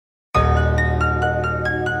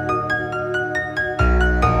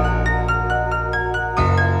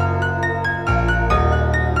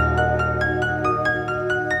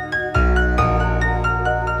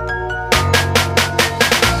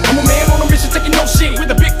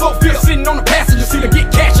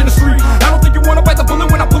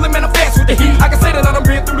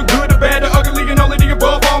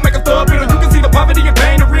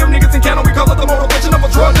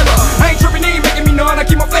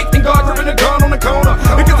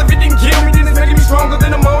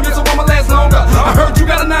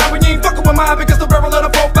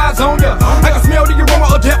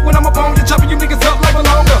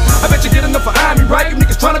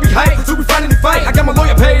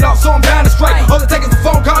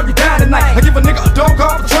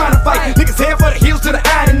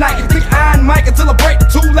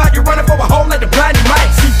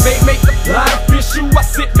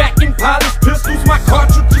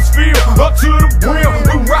up to the brim.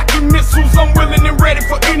 We rockin' missiles, I'm willing and ready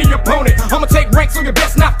for any opponent. I'ma take ranks on your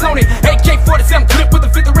best, not flown it. AK-47 clip with a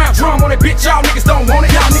 50 round drum on it. Bitch, y'all niggas don't want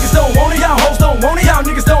it. Y'all niggas don't want it. Y'all hoes don't want it. Y'all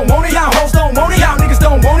niggas don't want it. Y'all hoes don't want it. Y'all niggas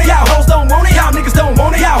don't want it. Y'all hoes don't want it. Y'all niggas don't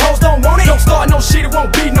want it. Y'all hoes don't want it. Don't start no shit, it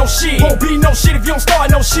won't be no shit. Won't be no shit if you don't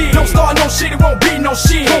start no shit. Don't start no shit, it won't be no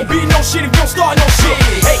shit. Won't be no shit if you don't start no shit.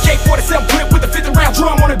 AK-47 clip with a 50 round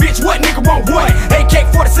drum on it. Bitch, what nigga want what?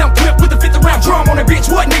 AK-47 clip with a 50 round drum on it. Bitch,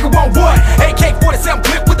 what nigga want what? AK-47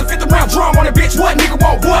 clip with a 50 round drum on it. Bitch, what nigga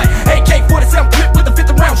want what? AK-47 clip with a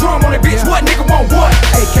 50 round drum on it. Bitch, what nigga want what?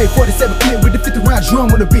 AK-47 clip with a 50 round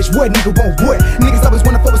drum on a bitch. What nigga want what? Niggas always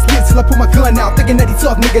wanna fuck with skits till I pull my gun out, thinking that he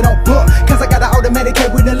tough, nigga don't buck. Cause I got an automatic K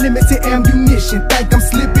with unlimited ammunition. Think I'm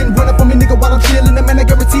slipping, run up on me nigga while I'm chillin'. And man, I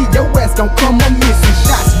guarantee your ass gon' come on missing.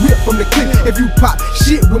 Shots ripped from the clip. If you pop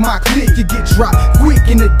shit with my click, you get dropped quick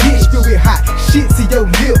in the ditch. Feel it hot shit to your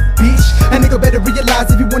lip, bitch. A nigga better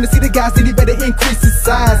realize if you wanna see the guys, then he better increase his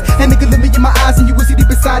size. A nigga look me in my eyes and you will see deep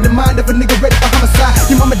inside the mind of a nigga ready for homicide.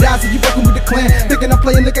 Your mama dies and you fucking with the clan, thinking I'm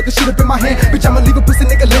playing, look at the shit up in my hand. Bitch, I'ma leave a pussy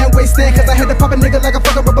nigga land waste stand. Cause I had to pop a nigga like a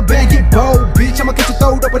fucking rubber band. Get bold, bitch, I'ma catch you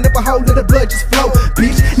throwed up and if a hole let the blood just flow.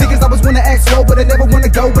 Bitch, niggas always wanna act slow, but I never wanna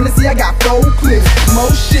go. When they see I got 4 clips, more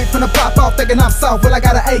shit finna pop off, thinking I'm soft. Well, I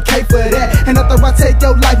got an AK for that, and after I take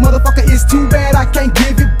your life, motherfucker, it's too bad, I can't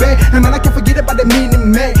give it back. And man, I can't forget about the Mini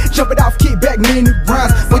Mac. Jump it off, kick back, mini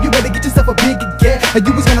rhymes. Well, you better get yourself a bigger gap, and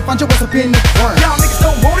you was gonna find your ass up in the front. Y'all niggas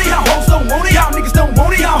don't want it, y'all hoes don't want it. Y'all niggas don't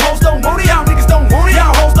want it, y'all hoes don't want it. Y'all niggas don't want it,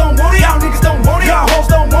 y'all hoes don't want it. Y'all niggas don't want it, y'all hoes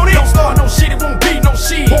don't want it. Don't start no shit, it won't be no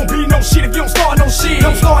shit. Won't be no shit if you don't start no shit.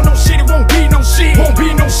 Don't start no shit, it won't be no shit. Won't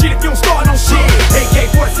be no shit if you don't start no shit.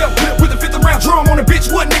 AK-47 clip with a 50 round drum on a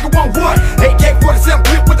bitch, what nigga want what? AK-47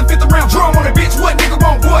 clip with a 50 round drum on a bitch, what nigga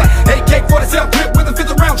want what? AK-47 clip with a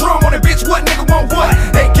 50 round drum on a bitch, what nigga want what?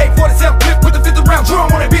 AK-47 clip with a 50 round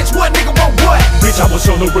drum on a bitch, what nigga want what? Bitch, I will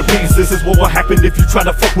show no repentance. This is what will happen if you try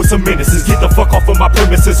to fuck with some menaces. Get the fuck off of my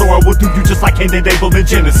premises, or I will do you just like Cain and Abel in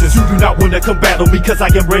Genesis. You do not wanna come battle me, cause I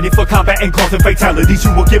am ready for combat and causing fatalities.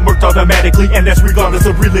 You will get murked automatically, and that's regardless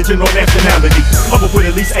of religion or nationality. I'ma put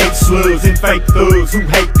at least 8 slugs in fake thugs who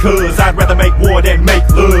hate cuz I'd rather make war than make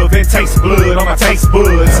love and taste blood on my taste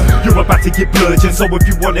buds. You're about to get bludgeoned, so if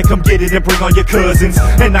you wanna come get it and bring on your cousins.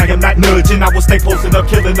 And I am not nudging, I will stay posting up,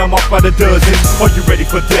 killing them off by the dozens. Are you ready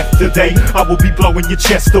for death today? I will be blowing your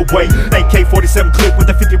chest away. AK-47 clip with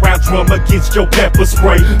a 50 round drum against your pepper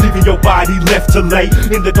spray, leaving your body left to lay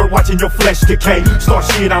in the dirt, watching your flesh decay. Start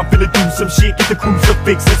shit, I'm finna do some shit, get the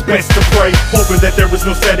crucifix, it's best to pray. Hoping that there is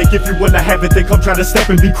no static, if you wanna have it then come try to step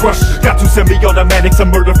and be crushed. Got 2 semi-automatics, a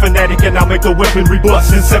murder fanatic, and I'll make the weaponry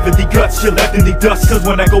bust. And 70 guts, you're left in the dust, cause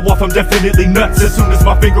when I go off I'm definitely nuts. As soon as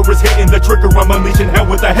my finger is hitting the trigger, I'm unleashing hell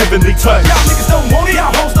with a heavenly touch. Y'all niggas don't want it,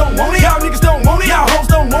 y'all hoes don't want it. Y'all niggas don't want it, y'all hoes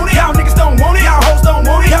don't want it. Y'all niggas don't want it, y'all hoes don't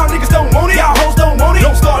want it. Y'all niggas don't want it, y'all hoes don't want it.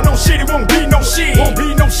 Don't start no shit, it won't be no shit. Won't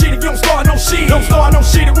be no shit if you don't start no shit. Don't start no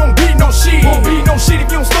shit, it won't be no shit. Won't be no shit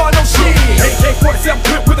if you don't start no shit. AK-47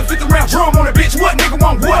 clip with a 50 round drum on a bitch, what nigga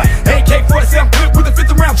want what? AK-47 clip with a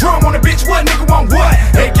 50 round drum on a bitch, what nigga want what?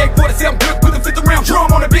 AK-47 clip with a 50 round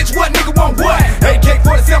drum on a bitch, what nigga want what?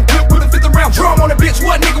 AK-47 clip with a 50 round drum on a bitch,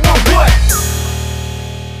 what nigga want what?